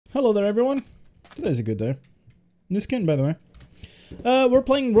Hello there, everyone. Today's a good day. New skin, by the way. We're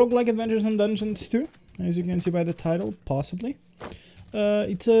playing Roguelike Adventures and Dungeons 2, as you can see by the title, possibly.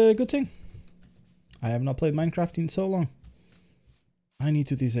 It's a good thing. I have not played Minecraft in so long. I need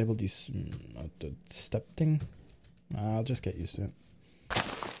to disable this the step thing. I'll just get used to it.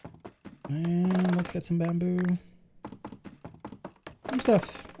 And let's get some bamboo. Some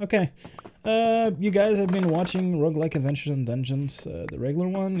stuff. Okay. You guys have been watching Roguelike Adventures and Dungeons, the regular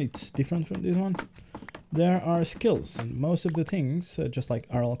one. It's different from this one. There are skills, and most of the things, just like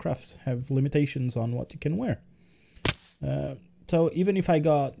R.A.D, have limitations on what you can wear. So even if I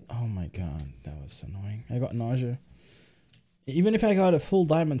got... Oh my god, that was annoying. I got nausea. Even if I got a full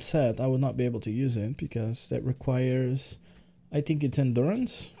diamond set, I would not be able to use it, because that requires... I think it's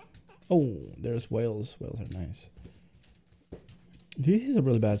endurance. Oh, there's whales. Whales are nice. This is a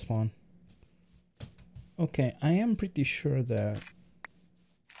really bad spawn. Okay, I am pretty sure that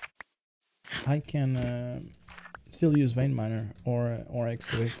I can still use vein miner or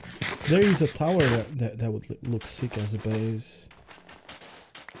excavate. There is a tower that would look sick as a base.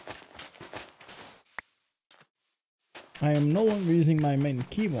 I am no longer using my main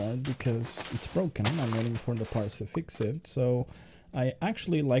keyboard because it's broken. I'm waiting for the parts to fix it. So I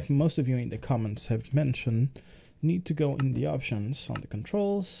actually, like most of you in the comments have mentioned, need to go in the options on the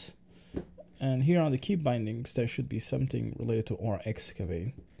controls. And here on the key bindings, there should be something related to or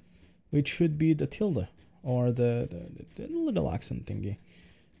excavate, which should be the tilde or the little accent thingy.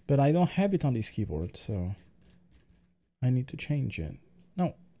 But I don't have it on this keyboard, so I need to change it.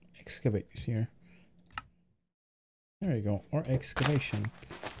 No, excavate is here. There you go, or excavation.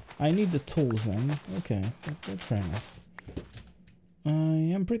 I need the tools then. Okay, that's fair enough. I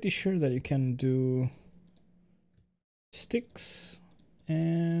am pretty sure that you can do sticks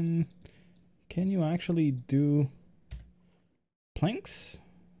and... Can you actually do planks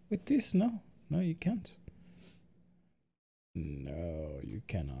with this? No, no, you can't. No, you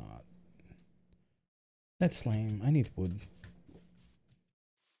cannot. That's lame. I need wood.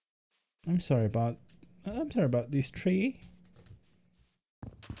 I'm sorry about this tree.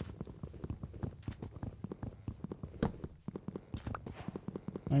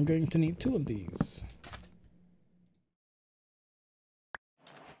 I'm going to need 2 of these.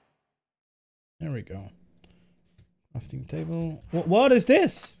 There we go. Crafting table. What is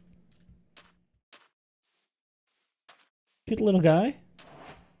this? Cute little guy.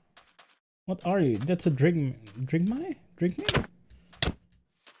 What are you? That's a Drigmy?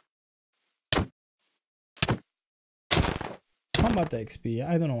 Combat XP.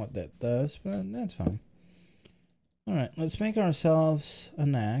 I don't know what that does, but that's fine. Alright, let's make ourselves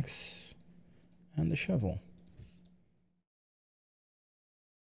an axe and a shovel.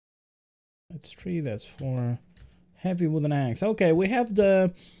 That's 3, that's 4. Heavy wooden axe. Okay, we have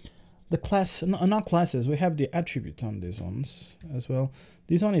the class, no, not classes, we have the attributes on these ones as well.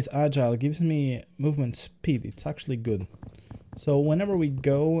 This one is agile, gives me movement speed. It's actually good. So whenever we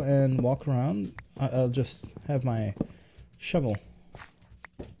go and walk around, I'll just have my shovel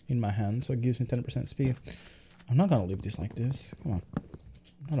in my hand, so it gives me 10% speed. I'm not gonna leave this like this. Come on.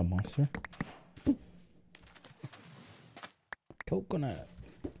 I'm not a monster. Coconut.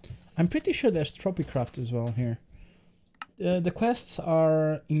 I'm pretty sure there's Tropicraft as well here. The quests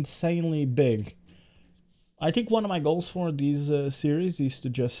are insanely big. I think one of my goals for this series is to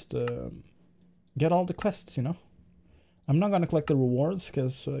just get all the quests, you know? I'm not gonna collect the rewards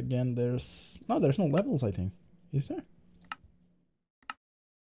because, again, there's no levels, I think. Is there?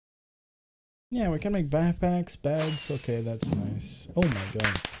 Yeah, we can make backpacks, bags. Okay, that's nice. Oh my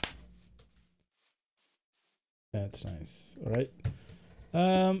god. That's nice. Alright.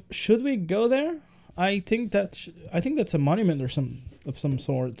 Should we go there? I think that's a monument or some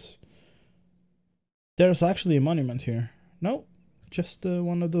sorts. There's actually a monument here. No, just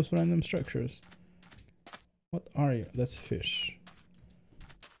one of those random structures. What are you? That's a fish.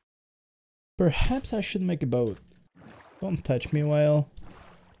 Perhaps I should make a boat. Don't touch me, whale.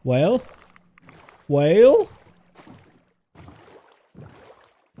 Whale? Whale?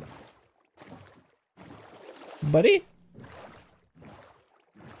 Buddy?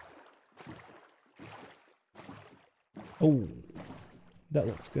 Oh, that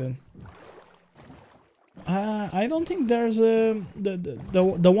looks good. I don't think there's the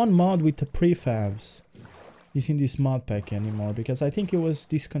one mod with the prefabs is in this mod pack anymore, because I think it was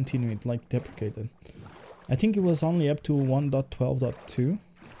discontinued, like deprecated. I think it was only up to 1.12.2,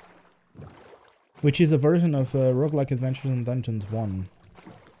 which is a version of Roguelike Adventures and Dungeons 1.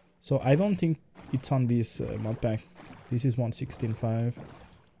 So I don't think it's on this mod pack. This is 1.16.5.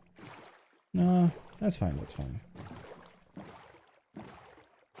 No, that's fine, that's fine.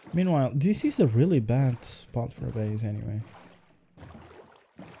 Meanwhile, this is a really bad spot for a base anyway.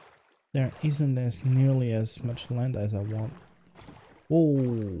 There isn't as nearly as much land as I want. Oh,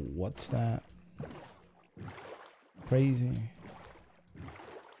 what's that? Crazy.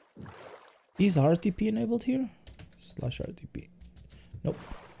 Is RTP enabled here? Slash RTP. Nope.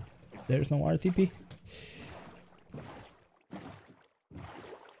 There's no RTP.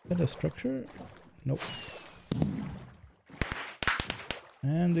 Got a structure? Nope.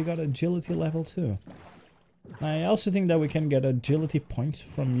 And we got agility level 2. I also think that we can get agility points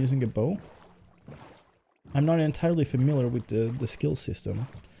from using a bow. I'm not entirely familiar with the skill system.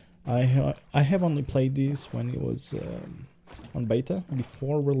 I have only played this when it was on beta,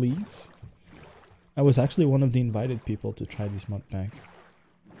 before release. I was actually one of the invited people to try this mod pack.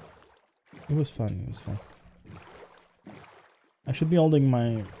 It was fun, it was fun. I should be holding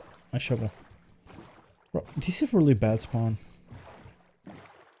my shovel. Bro, this is really bad spawn.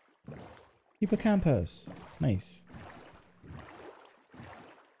 Hippocampus. Nice.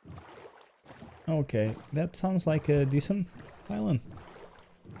 Okay, that sounds like a decent island.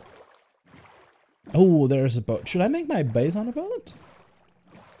 Oh, there's a boat. Should I make my base on a boat?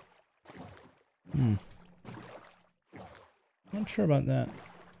 Not sure about that.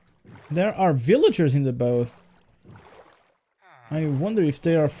 There are villagers in the boat. I wonder if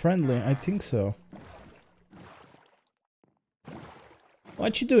they are friendly. I think so.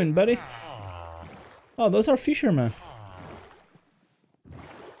 What you doing, buddy? Oh, those are fishermen.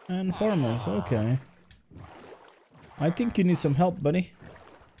 And farmers, okay. I think you need some help, buddy.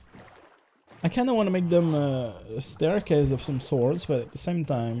 I kind of want to make them a staircase of some sorts, but at the same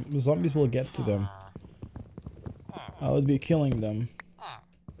time, the zombies will get to them. I would be killing them.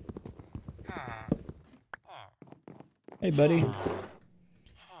 Hey, buddy.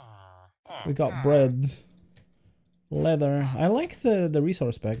 We got bread. Leather. I like the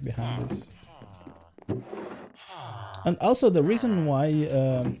resource pack behind this. And also the reason why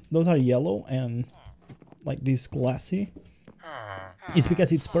those are yellow and like this glassy is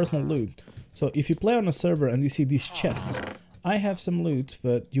because it's personal loot. So if you play on a server and you see these chests, I have some loot,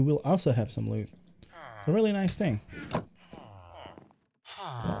 but you will also have some loot. It's a really nice thing.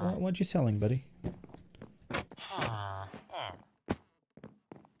 What you selling, buddy?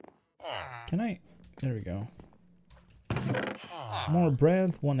 Can I? There we go. More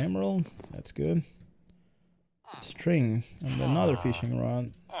bread, 1 emerald. That's good. String and another fishing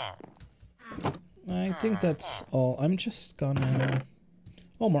rod. I think that's all. I'm just gonna...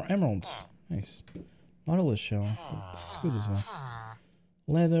 Oh, more emeralds. Nice. Nautilus shell. That's good as well.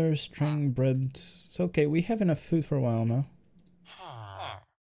 Leather, string, bread. It's okay. We have enough food for a while now.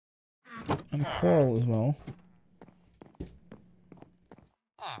 And coral as well.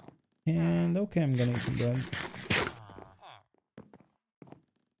 And okay, I'm gonna eat some bread.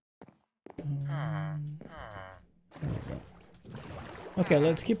 There we go. Okay,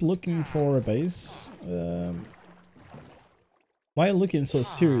 let's keep looking for a base. Why are you looking so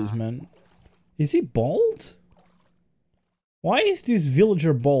serious, man? Is he bald? Why is this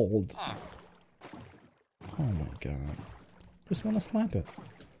villager bald? Oh my god. Just wanna slap it.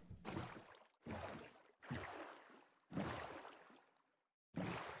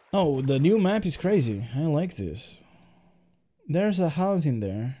 Oh, the new map is crazy. I like this. There's a house in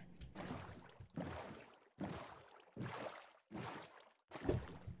there.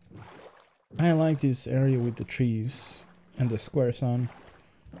 I like this area with the trees and the square sun.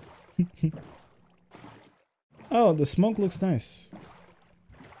 Oh, the smoke looks nice.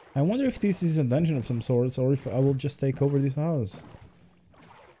 I wonder if this is a dungeon of some sorts or if I will just take over this house.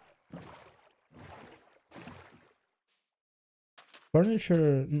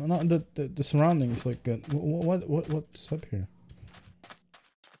 Furniture, not the surroundings look good. What's up here?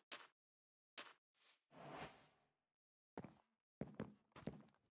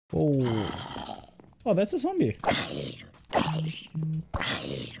 Oh, that's a zombie.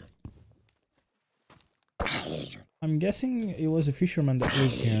 I'm guessing it was a fisherman that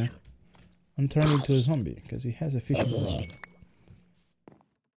lived here and turned into a zombie because he has a fishing rod.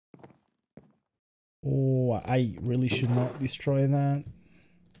 Oh, I really should not destroy that.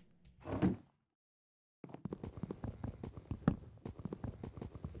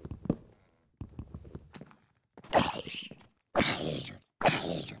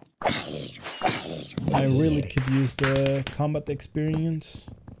 I really could use the combat experience.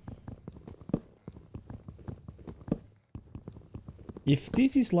 If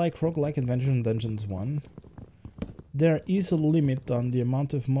this is like Roguelike Adventures and Dungeons 1, there is a limit on the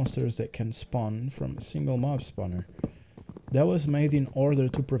amount of monsters that can spawn from a single mob spawner. That was made in order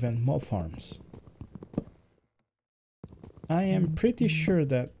to prevent mob farms. I am pretty sure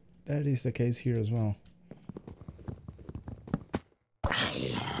that that is the case here as well.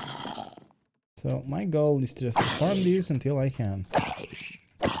 So my goal is just to farm these until I can.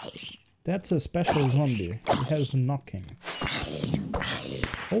 That's a special zombie. He has knocking.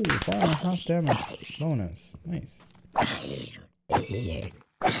 Oh, 4.5 damage bonus. Nice.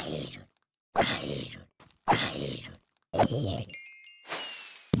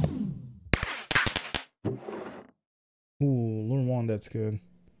 Ooh, lure 1, that's good.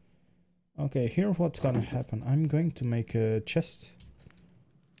 Okay, here's what's gonna happen. I'm going to make a chest.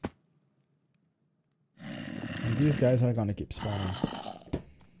 And these guys are gonna keep spawning.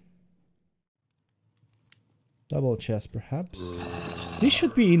 Double chest, perhaps. This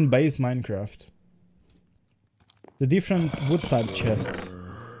should be in base Minecraft. The different wood type chests.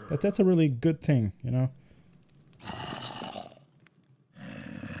 But that's a really good thing, you know?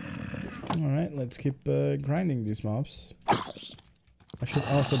 Alright, let's keep grinding these mobs. I should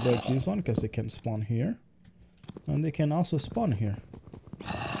also break this one because they can spawn here. And they can also spawn here.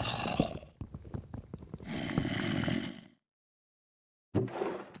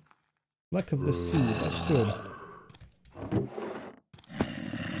 Lack of the sea, that's good.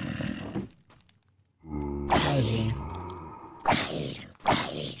 Lively.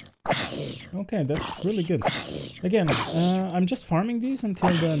 Okay, that's really good. Again, I'm just farming these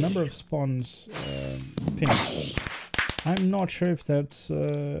until the number of spawns finish. I'm not sure if that's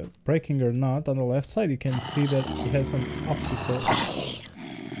breaking or not. On the left side you can see that it has some optics.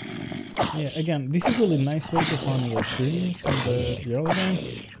 Yeah, again, this is really nice way to farm your trees in the early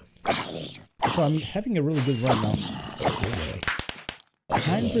game. So I'm having a really good run now.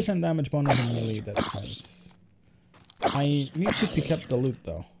 9% damage bonus in melee, that's nice. I need to pick up the loot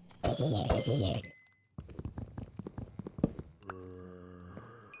though.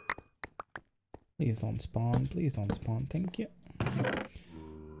 Please don't spawn, thank you.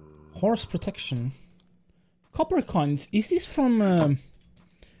 Horse protection. Copper coins, is this from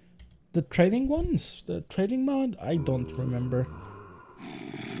the trading ones? The trading mod? I don't remember.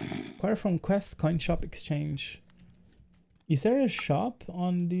 Acquire from quest, coin shop, exchange. Is there a shop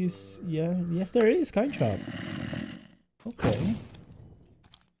on this? Yeah, yes there is, coin shop. Okay.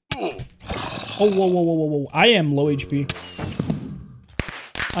 Oh, whoa. I am low HP.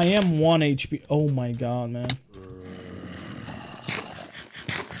 I am 1 HP. Oh my god, man.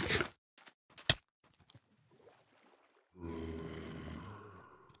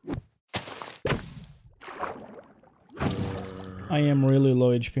 I am really low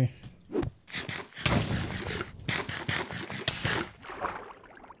HP.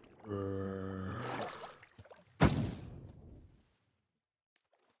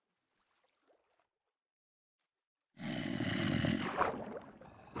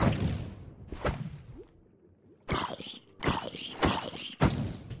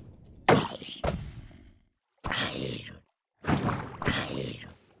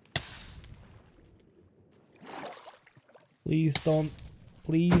 Please don't.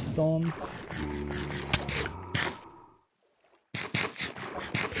 Please don't.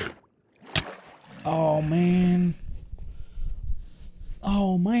 Oh man.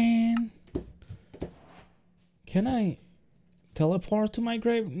 Oh man. Can I teleport to my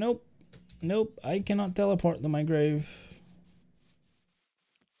grave? Nope. Nope, I cannot teleport to my grave.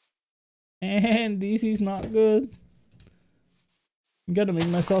 And this is not good. I'm gonna make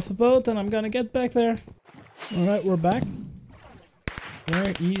myself a boat and I'm gonna get back there. Alright, we're back.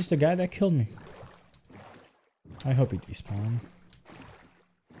 Where is the guy that killed me? I hope he despawned.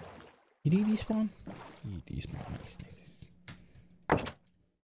 Did he despawn? He despawned. Nice.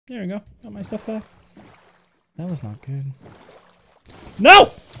 There we go. Got my stuff back. That was not good.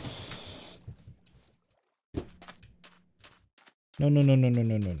 No! No.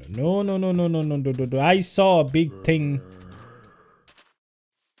 I saw a big thing.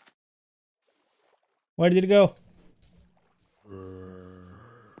 Where did it go?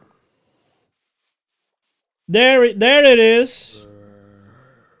 There it is.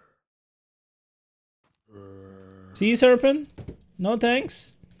 Sea serpent? No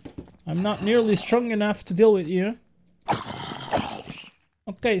thanks. I'm not nearly strong enough to deal with you.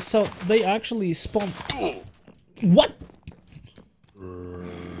 Okay, so they actually spawn. What?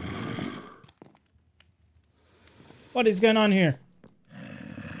 What is going on here?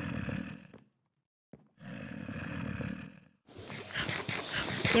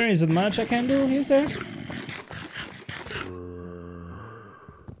 There isn't much I can do, is there?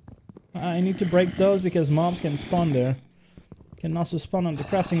 I need to break those because mobs can spawn there. Can also spawn on the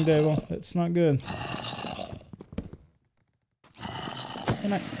crafting table. That's not good.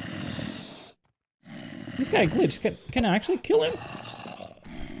 Can I... This guy glitched. Can I actually kill him?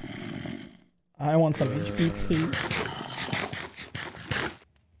 I want some HP, please.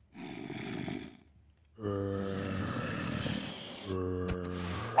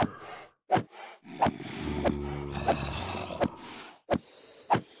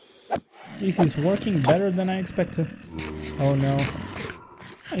 This is working better than I expected. Oh no.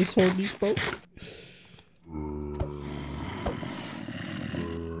 I saw these broke.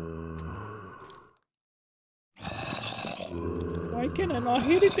 Why can I not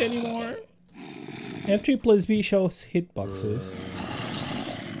hit it anymore? F3+B shows hitboxes.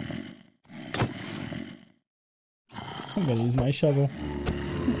 I'm gonna use my shovel.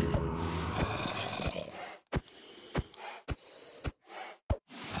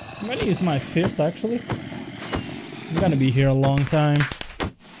 I'm gonna use my fist actually. I'm gonna be here a long time.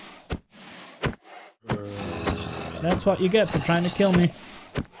 That's what you get for trying to kill me.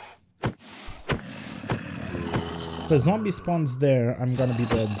 If a zombie spawns there, I'm gonna be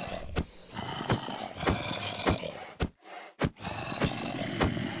dead.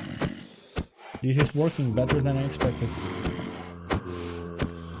 This is working better than I expected.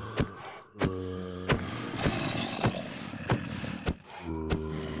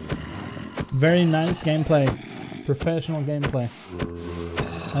 Very nice gameplay. Professional gameplay.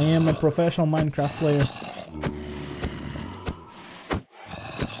 I am a professional Minecraft player.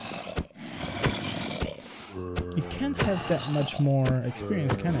 You can't have that much more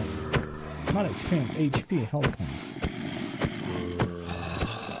experience, can it? Not experience, HP, health points.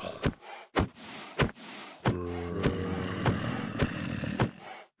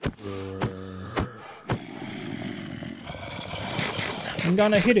 I'm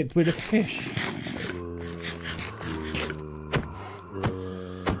gonna hit it with a fish.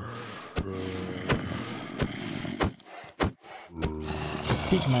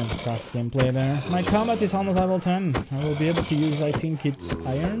 Peak Minecraft gameplay there. My combat is almost level 10. I will be able to use, I think it's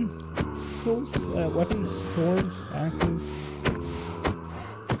iron tools, weapons, swords, axes.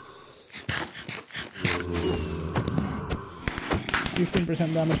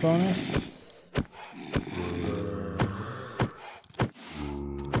 %15 damage bonus.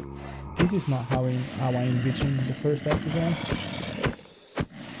 This is not how I envisioned the first episode.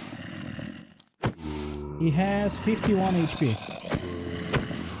 He has 51 HP.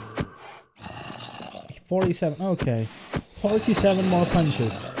 47, okay. 47 more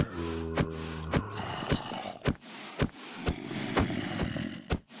punches.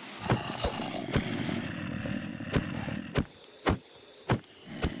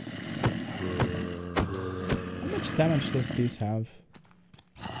 How much damage does this have?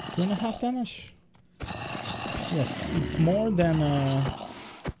 2.5 damage? Yes, it's more than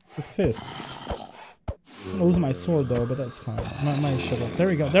the fist. I'm gonna lose my sword though, but that's fine. My shovel. There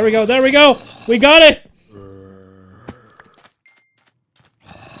we go, there we go, there we go! We got it!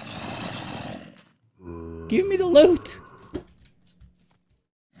 Give me the loot!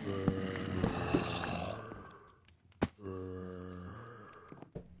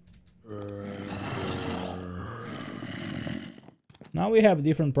 Now we have a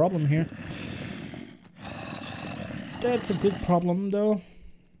different problem here. That's a good problem though.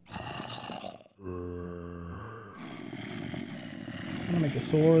 I'm gonna make a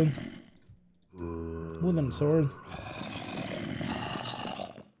sword. Wooden sword.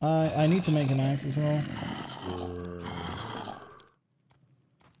 I need to make an axe as well.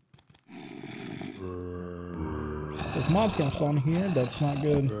 Because mobs can spawn here, that's not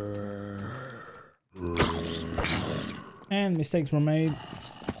good. And mistakes were made.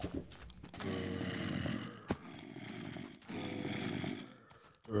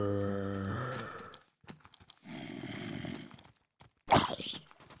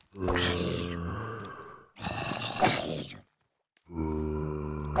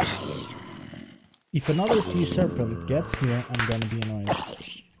 If another sea serpent gets here, I'm gonna be annoyed.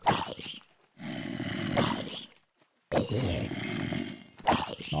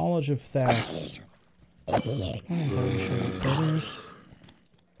 Knowledge of theft. I'm not entirely sure what that is.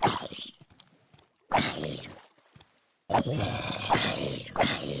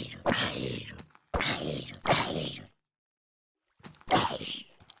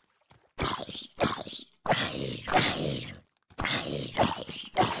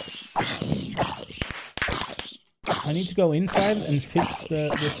 I need to go inside and fix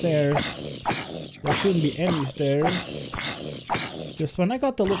the stairs. There shouldn't be any stairs. Just when I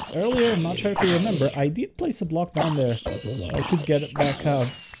got the loot earlier, I'm not sure if you remember, I did place a block down there. I could get it back out.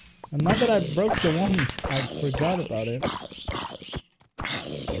 And now that I broke the one, I forgot about it.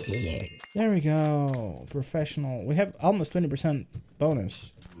 There we go. Professional. We have almost 20%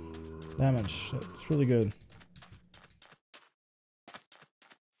 bonus damage. That's really good.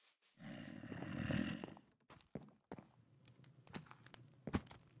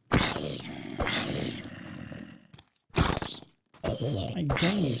 My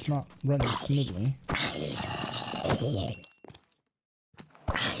game is not running smoothly.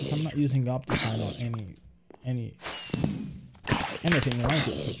 I'm not using Optifine or anything like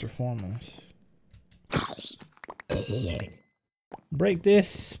it for performance. Break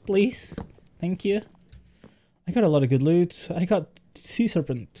this, please. Thank you. I got a lot of good loot. I got sea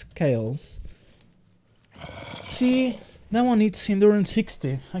serpent scales. See, that one needs endurance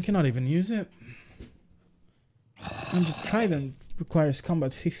 60. I cannot even use it. And the trident requires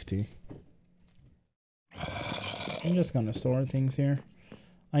combat 50. I'm just gonna store things here.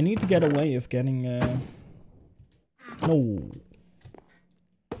 I need to get a way of getting no.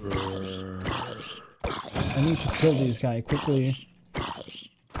 I need to kill this guy quickly.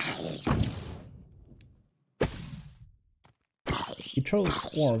 He throws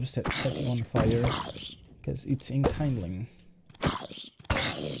orbs that set you on fire because it's enkindling.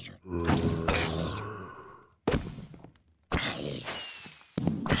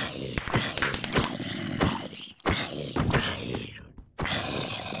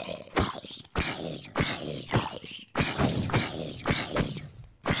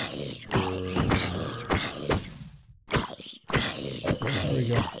 There we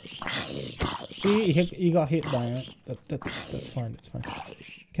go. He got hit by it. That's fine. That's fine.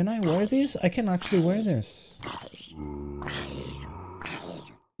 Can I wear this? I can actually wear this.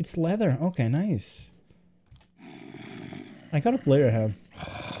 It's leather. Okay, nice. I got a player hat.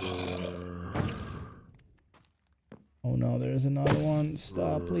 Oh no, there's another one.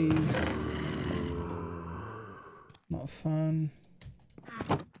 Stop, please. Not fun.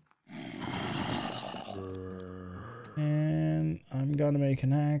 And I'm gonna make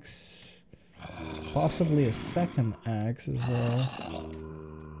an axe. Possibly a second axe as well.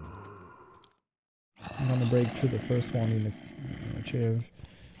 I'm gonna break through the first one in the achieve.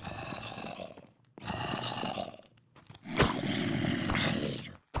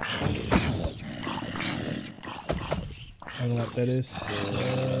 I don't know what that is.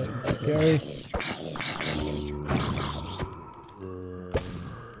 Scary.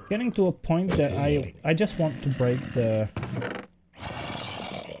 Getting to a point that I just want to break the...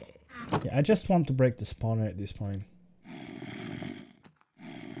 Yeah, I just want to break the spawner at this point.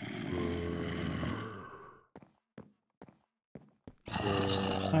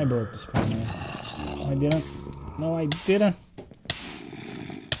 I broke the spawner. I didn't. No, I didn't.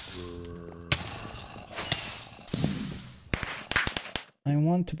 I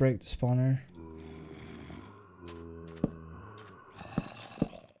want to break the spawner.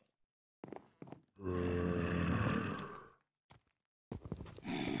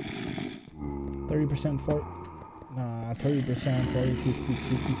 For 30%, 40, 50,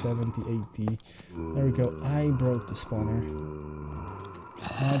 60, 70, 80. There we go. I broke the spawner.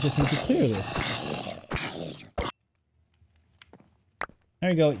 Now I just need to clear this.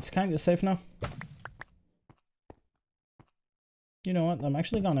 There you go. It's kind of safe now. You know what? I'm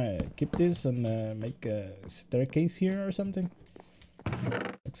actually gonna keep this and make a staircase here or something.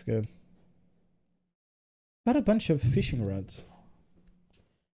 Looks good. Got a bunch of fishing rods.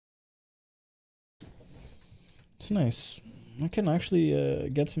 It's nice. I can actually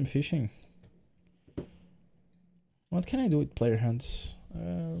get some fishing. What can I do with player hands?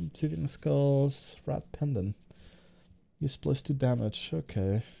 Obsidian skulls, rat pendant. Use +2 damage.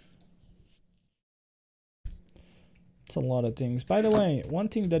 Okay. It's a lot of things. By the way, one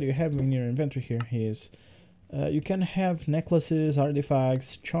thing that you have in your inventory here is you can have necklaces,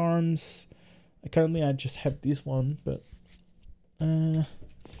 artifacts, charms. Currently I just have this one, but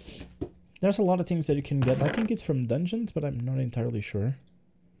there's a lot of things that you can get. I think it's from dungeons, but I'm not entirely sure.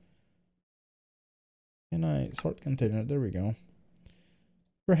 Can I sort container? There we go.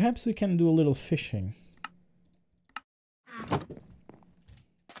 Perhaps we can do a little fishing.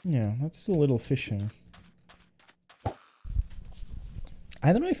 Yeah, let's do a little fishing.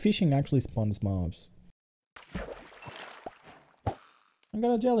 I don't know if fishing actually spawns mobs. I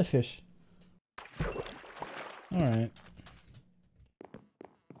got a jellyfish. Alright.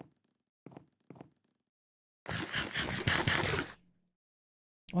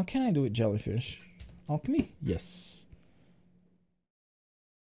 What can I do with jellyfish? Alchemy? Yes.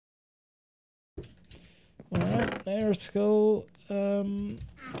 Alright, let's go.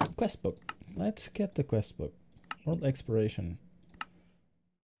 Quest book. Let's get the quest book. World exploration.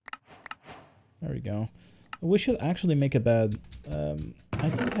 There we go. We should actually make a bed. I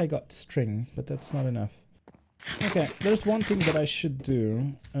think I got string, but that's not enough. Okay, there's one thing that I should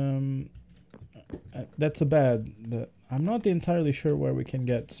do. That's a bed. I'm not entirely sure where we can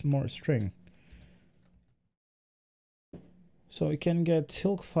get more string. So we can get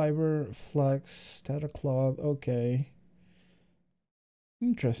silk fiber, flax, tattered cloth. Okay.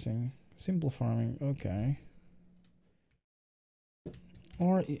 Interesting. Simple farming, okay.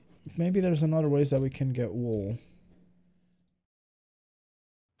 Or maybe there's another ways that we can get wool.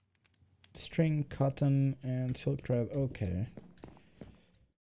 String, cotton, and silk thread, okay.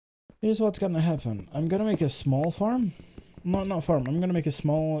 Here's what's gonna happen. I'm gonna make a small farm. Not farm, I'm gonna make a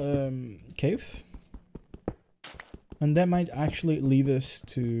small cave. And that might actually lead us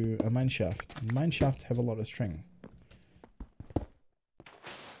to a mine shaft. Mine shafts have a lot of string.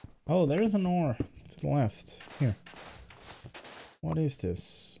 Oh, there's an ore to the left. Here. What is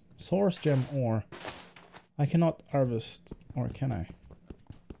this? Source gem ore. I cannot harvest, or can I?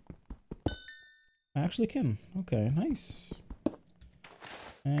 I actually can. Okay, nice.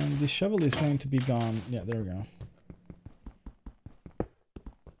 And the shovel is going to be gone. Yeah, there we go.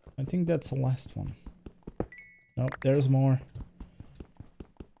 I think that's the last one. Nope, there's more.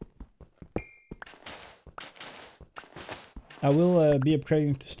 I will be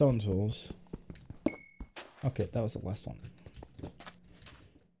upgrading to stone tools. Okay, that was the last one.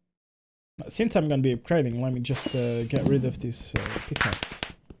 Since I'm gonna be upgrading, let me just get rid of this pickaxe.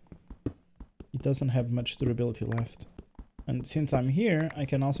 It doesn't have much durability left. And since I'm here, I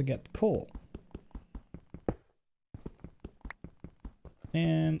can also get coal.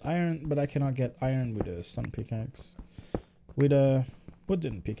 And iron, but I cannot get iron with a stone pickaxe. With a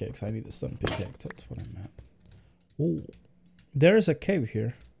wooden pickaxe, I need a stone pickaxe, that's what I meant. Oh, there's a cave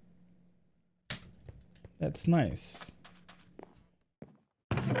here. That's nice.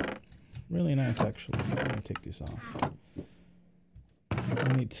 Really nice, actually. Let me take this off.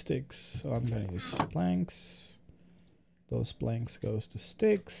 I need sticks, so I'm gonna use planks. Those planks goes to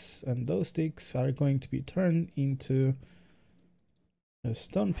sticks, and those sticks are going to be turned into a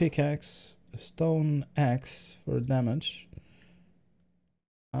stone pickaxe, a stone axe for damage.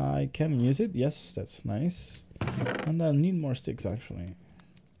 I can use it, yes, that's nice. And I'll need more sticks, actually.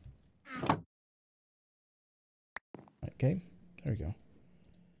 Okay, there we go.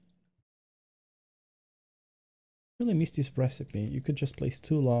 Really miss this recipe. You could just place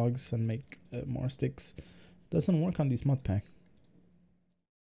 2 logs and make more sticks. Doesn't work on this mod pack.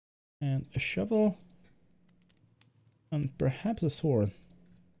 And a shovel. And perhaps a sword.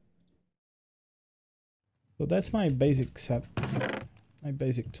 So that's my basic set. My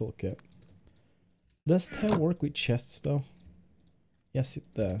basic toolkit. Does that work with chests though? Yes it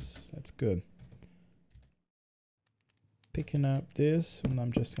does. That's good. Picking up this, and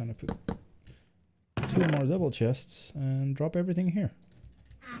I'm just gonna put 2 more double chests and drop everything here.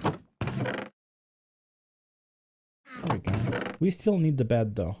 There we go. We still need the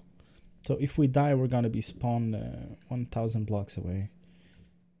bed though. So if we die, we're gonna be spawned 1000 blocks away.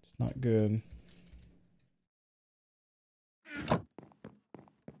 It's not good.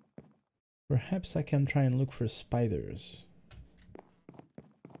 Perhaps I can try and look for spiders.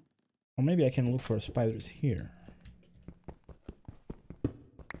 Or maybe I can look for spiders here.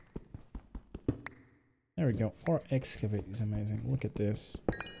 There we go. Or excavate is amazing. Look at this.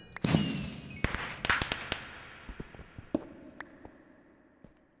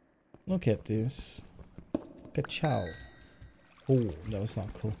 Look at this. Ka-chow. Oh, that was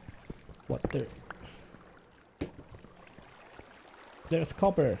not cool. What there? There's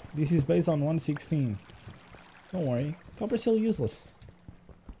copper. This is based on 116. Don't worry. Copper's still useless.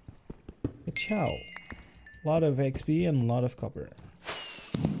 Ka-chow. Lot of XP and a lot of copper.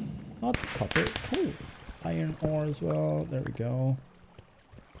 Not copper, coal. Iron ore as well. There we go.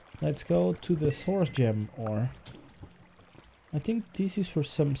 Let's go to the source gem ore. I think this is for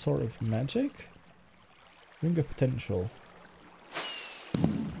some sort of magic. Ring of potential.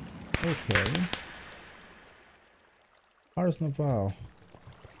 Okay. Ars Naval.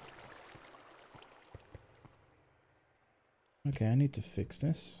 Okay, I need to fix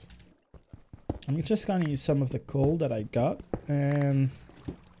this. I'm just gonna use some of the coal that I got and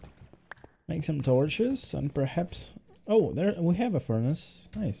make some torches and perhaps... Oh, there we have a furnace.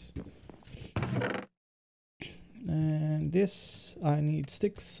 Nice. And this, I need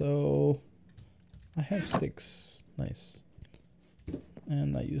sticks, so I have sticks. Nice.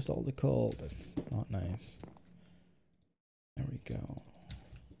 And I used all the coal. That's not nice. There we go.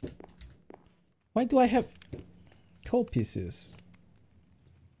 Why do I have coal pieces?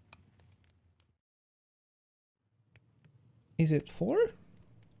 Is it 4? What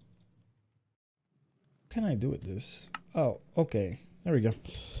can I do with this? Oh, okay. There we go.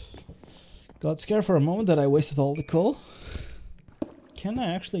 Got scared for a moment that I wasted all the coal. Can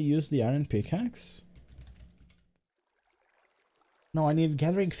I actually use the iron pickaxe? No, I need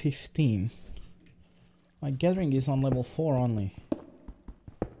gathering 15. My gathering is on level 4 only.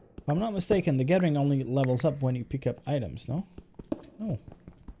 If I'm not mistaken, the gathering only levels up when you pick up items, no? Oh.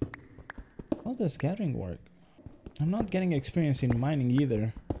 How does gathering work? I'm not getting experience in mining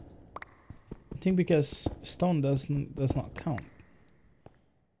either. I think because stone does not count.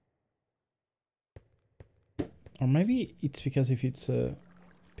 Or maybe it's because if it's a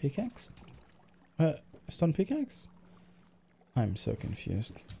pickaxe? Stone pickaxe? I'm so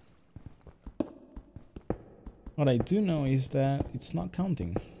confused. What I do know is that it's not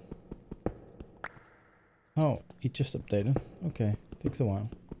counting. Oh, it just updated. Okay, takes a while.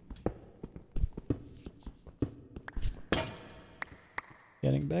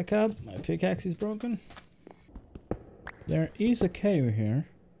 Getting back up. My pickaxe is broken. There is a cave here.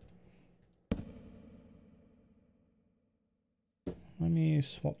 Let me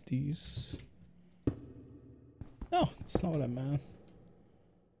swap these. No, it's not what I meant.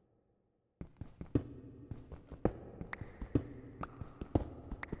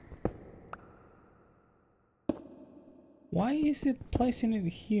 Why is it placing it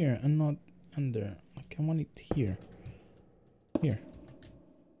here and not under? Like, I want it here. Here.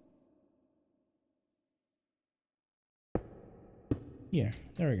 Here.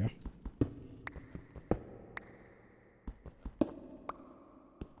 There we go.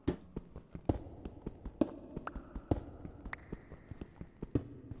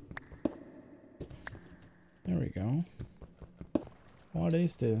 There we go. What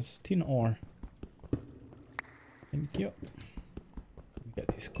is this? Tin ore. Thank you. We get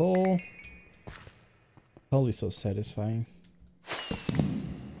this coal. Coal is so satisfying.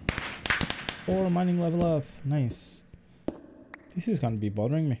 Ore mining level up. Nice. This is gonna be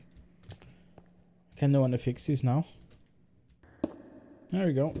bothering me. Can no one fix this now? There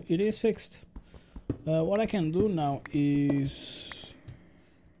we go. It is fixed. What I can do now is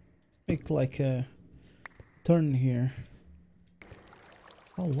make like a turn here.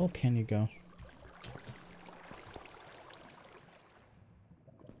 How low can you go?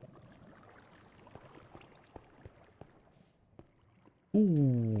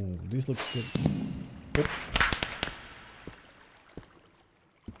 Ooh, this looks good. Oh.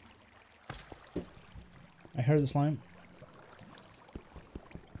 I heard the slime.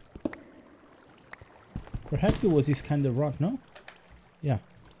 Perhaps it was this kind of rock, no? Yeah.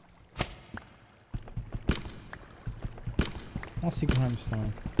 Mossy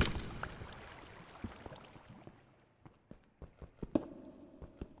limestone.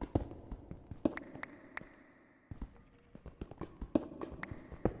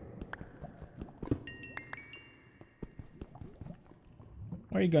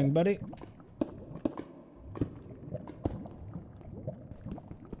 Where are you going, buddy?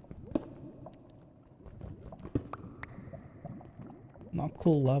 Not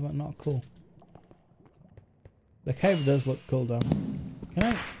cool, lava, not cool. The cave does look cool though. Can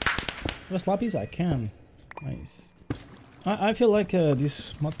I press lapis? I can. Nice. I feel like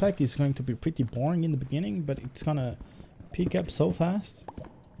this mod pack is going to be pretty boring in the beginning, but it's gonna pick up so fast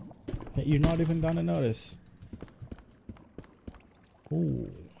that you're not even gonna notice. Oh,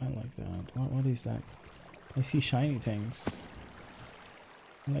 I like that. What is that? I see shiny things.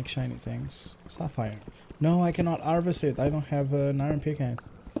 I like shiny things. Sapphire. No, I cannot harvest it. I don't have an iron pickaxe.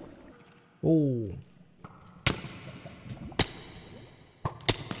 Oh.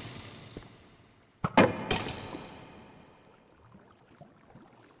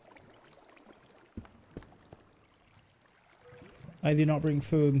 I did not bring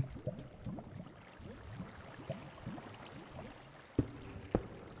food.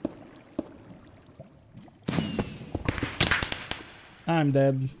 I'm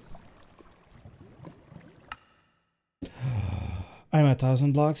dead. I'm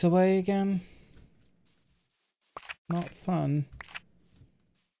 1,000 blocks away again. Not fun.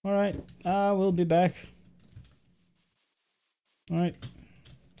 Alright, we'll be back. Alright.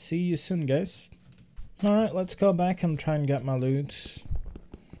 See you soon, guys. Alright, let's go back and try and get my loot.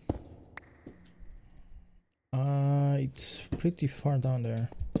 It's pretty far down there.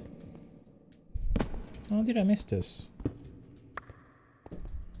 Oh, did I miss this?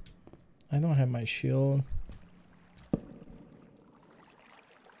 I don't have my shield.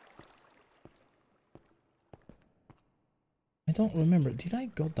 I don't remember. Did I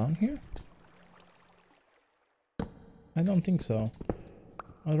go down here? I don't think so.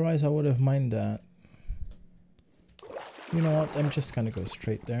 Otherwise I would have mined that. You know what? I'm just gonna go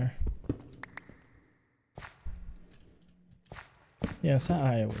straight there. Yes,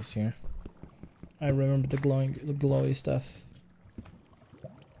 I was here. I remember the glowy stuff.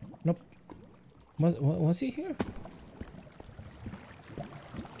 Nope. Was he here?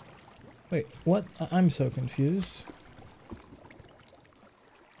 Wait, what? I'm so confused.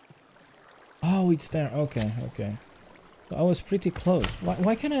 Oh, it's there. Okay, okay. I was pretty close.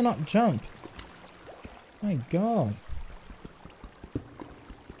 Why can I not jump? My god.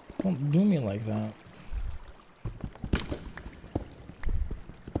 Don't do me like that.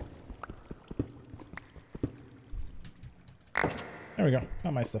 There we go.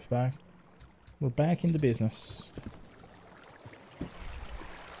 Got my stuff back. We're back in the business.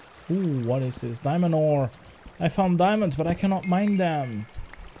 Ooh, what is this? Diamond ore. I found diamonds, but I cannot mine them.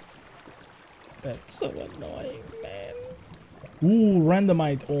 That's so annoying, man. Ooh,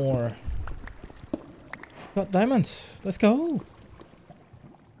 randomite ore. Got diamonds. Let's go.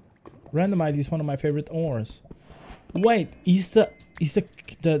 Randomite is one of my favorite ores. Wait, is the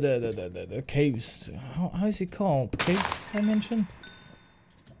caves? How is it called? Caves dimension?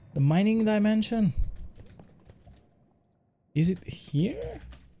 The mining dimension? Is it here?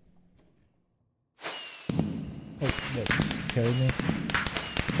 Oh, that scared me.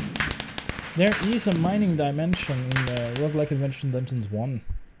 There is a mining dimension in Roguelike Adventures Dungeons 1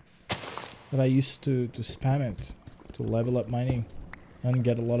 that I used to spam it to level up mining and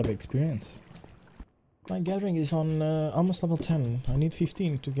get a lot of experience. My gathering is on almost level 10. I need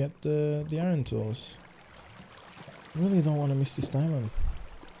 15 to get the iron tools. I really don't want to miss this diamond.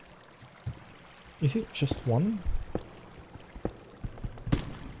 Is it just one?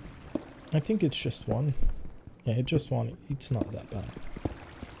 I think it's just one. Yeah, it's just one. It's not that bad.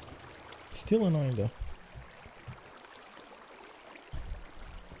 Still annoying though.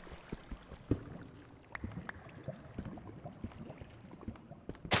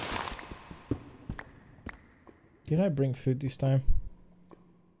 Did I bring food this time?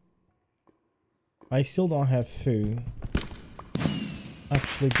 I still don't have food.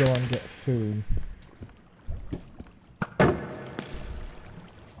 Actually go and get food.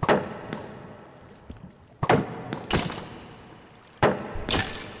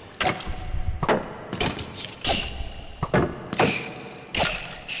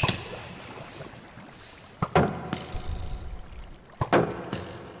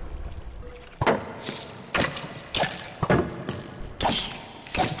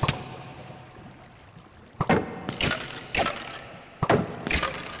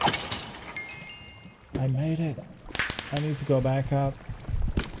 I made it. I need to go back up.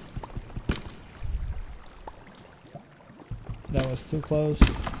 That was too close.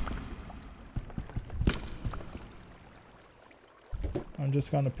 I'm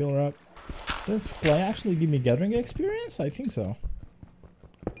just gonna peel her up. Does clay actually give me gathering experience? I think so.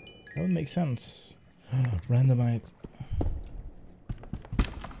 That would make sense. Randomite.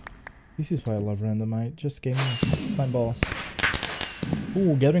 This is why I love randomite. Just gave me slime balls.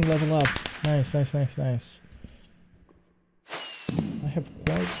 Ooh, gathering level up. Nice, nice, nice, nice. I have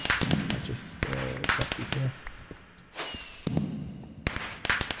quartz. I just drop these here.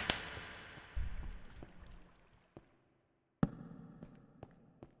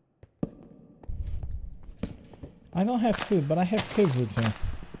 I don't have food, but I have cave wood here.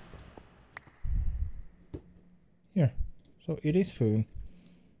 Here. So it is food.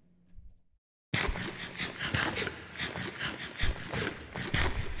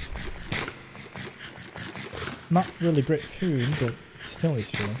 Not really great food, but still is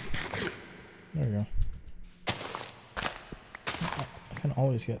food. There we go. I can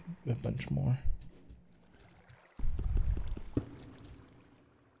always get a bunch more.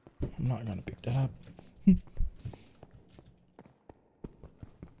 I'm not gonna pick that up.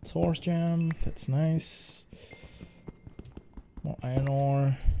 Source gem, that's nice. More iron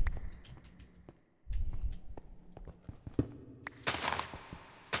ore.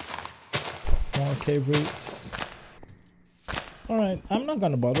 More cave roots. Alright, I'm not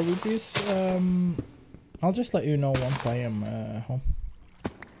gonna bother with this. I'll just let you know once I am home.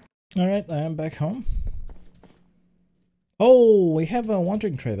 Alright, I am back home. Oh, we have a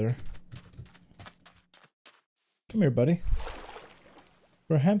wandering trader. Come here, buddy.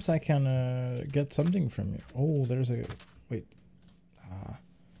 Perhaps I can get something from you. Oh, there's a... Wait.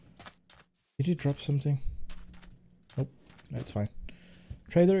 Did he drop something? Nope, that's fine.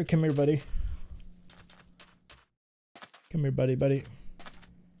 Trader, come here, buddy. Come here, buddy.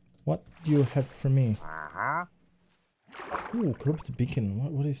 What do you have for me? Ooh, corrupted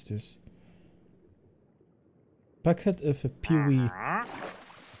beacon. What is this? Bucket of a peewee.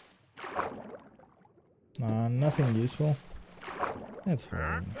 Nothing useful. That's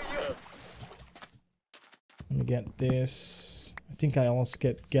fine. Let me get this. I think I also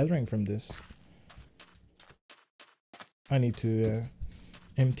get gathering from this. I need to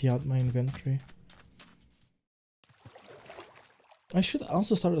empty out my inventory. I should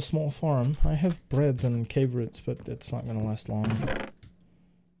also start a small farm. I have bread and cave roots, but that's not gonna last long.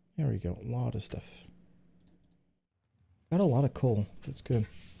 There we go, a lot of stuff. Got a lot of coal. That's good.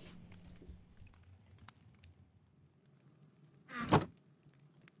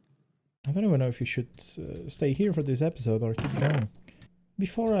 I don't even know if you should stay here for this episode or keep going.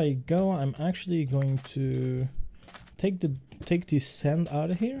 Before I go, I'm actually going to take this sand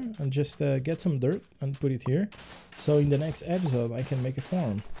out of here and just get some dirt and put it here. So in the next episode, I can make a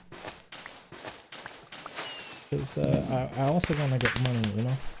farm. Because I also want to get money, you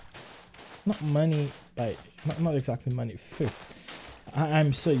know? Not money, like, not exactly money, food.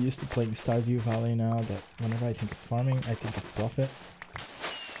 I'm so used to playing Stardew Valley now that whenever I think of farming, I think of profit.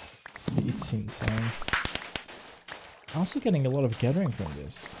 It's insane. I'm also getting a lot of gathering from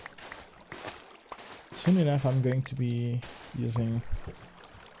this. Soon enough, I'm going to be using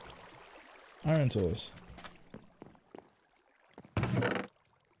iron tools.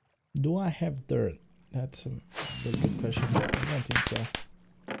 Do I have dirt? That's a very good question. I don't think so.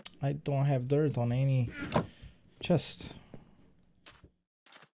 I don't have dirt on any chest.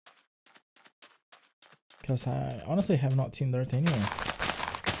 Because I honestly have not seen dirt anywhere.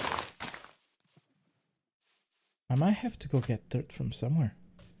 I might have to go get dirt from somewhere.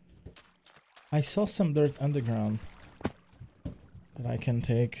 I saw some dirt underground that I can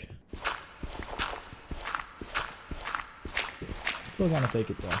take. Still gonna take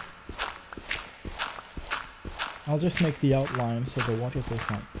it though. I'll just make the outline so the water does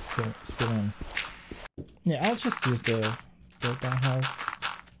not spill in. Yeah, I'll just use the dirt I have.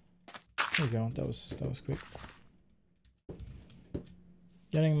 There we go, that was quick.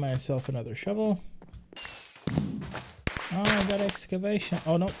 Getting myself another shovel. Oh, I got excavation.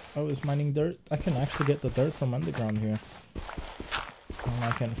 Oh no, I was mining dirt. I can actually get the dirt from underground here. And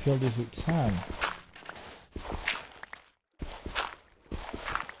I can fill this with sand.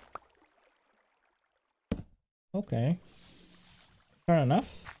 Okay. Fair enough.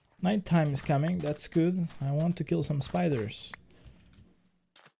 Nighttime is coming, that's good. I want to kill some spiders.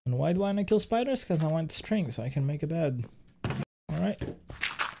 And why do I want to kill spiders? Because I want string so I can make a bed. Alright.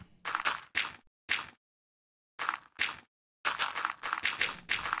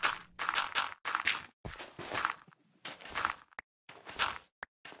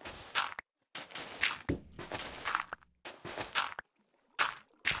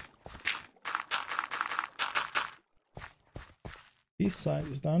 This side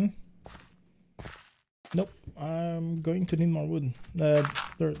is done. Nope, I'm going to need more wood. Dirt,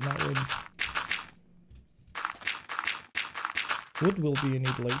 not wood. Wood will be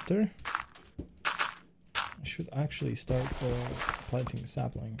needed later. I should actually start planting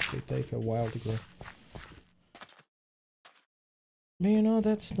saplings. They take a while to grow. But you know,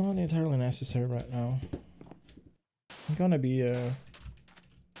 that's not entirely necessary right now. I'm gonna be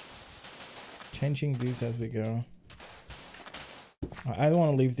changing these as we go. I don't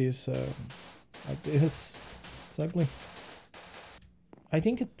want to leave these like this. It's ugly. I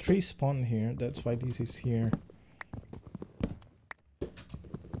think a tree spawned here, that's why this is here.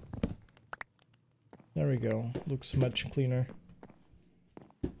 There we go, looks much cleaner.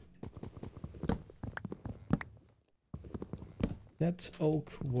 That's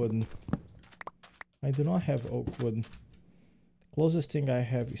oak wood. I do not have oak wood. The closest thing I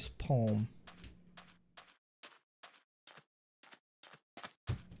have is palm.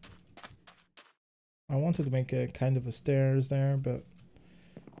 I wanted to make a kind of a stairs there, but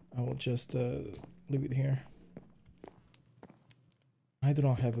I will just leave it here. I do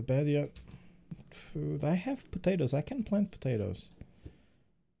not have a bed yet. Food. I have potatoes. I can plant potatoes.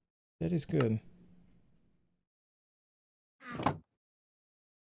 That is good.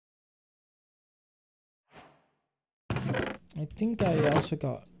 I think I also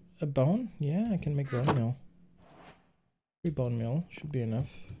got a bone. Yeah, I can make bone meal. 3 bone meal should be enough.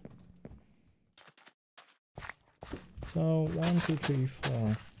 So 1, 2, 3,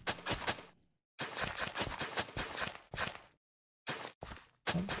 4.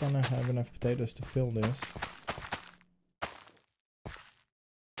 Not gonna have enough potatoes to fill this.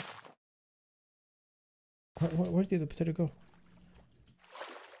 Where did the potato go?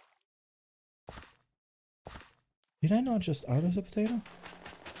 Did I not just harvest a potato?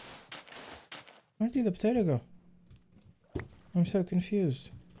 Where did the potato go? I'm so confused.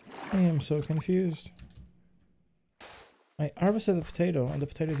 I am so confused. I harvested the potato and the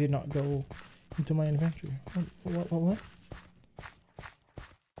potato did not go into my inventory. What?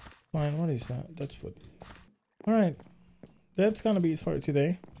 Fine, what is that? That's wood. Alright, that's gonna be it for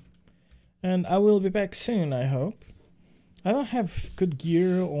today. And I will be back soon, I hope. I don't have good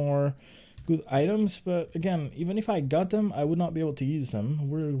gear or good items, but again, even if I got them, I would not be able to use them.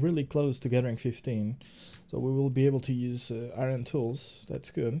 We're really close to gathering 15, so we will be able to use iron tools.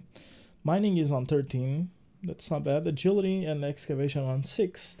 That's good. Mining is on 13. That's not bad. Agility and excavation on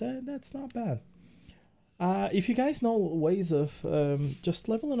 6. That's not bad. If you guys know ways of just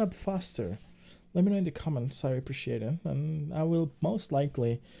leveling up faster, let me know in the comments. I appreciate it. And I will most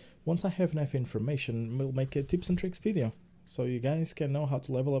likely, once I have enough information, we'll make a tips and tricks video, so you guys can know how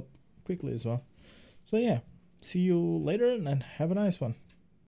to level up quickly as well. So yeah, see you later and have a nice one.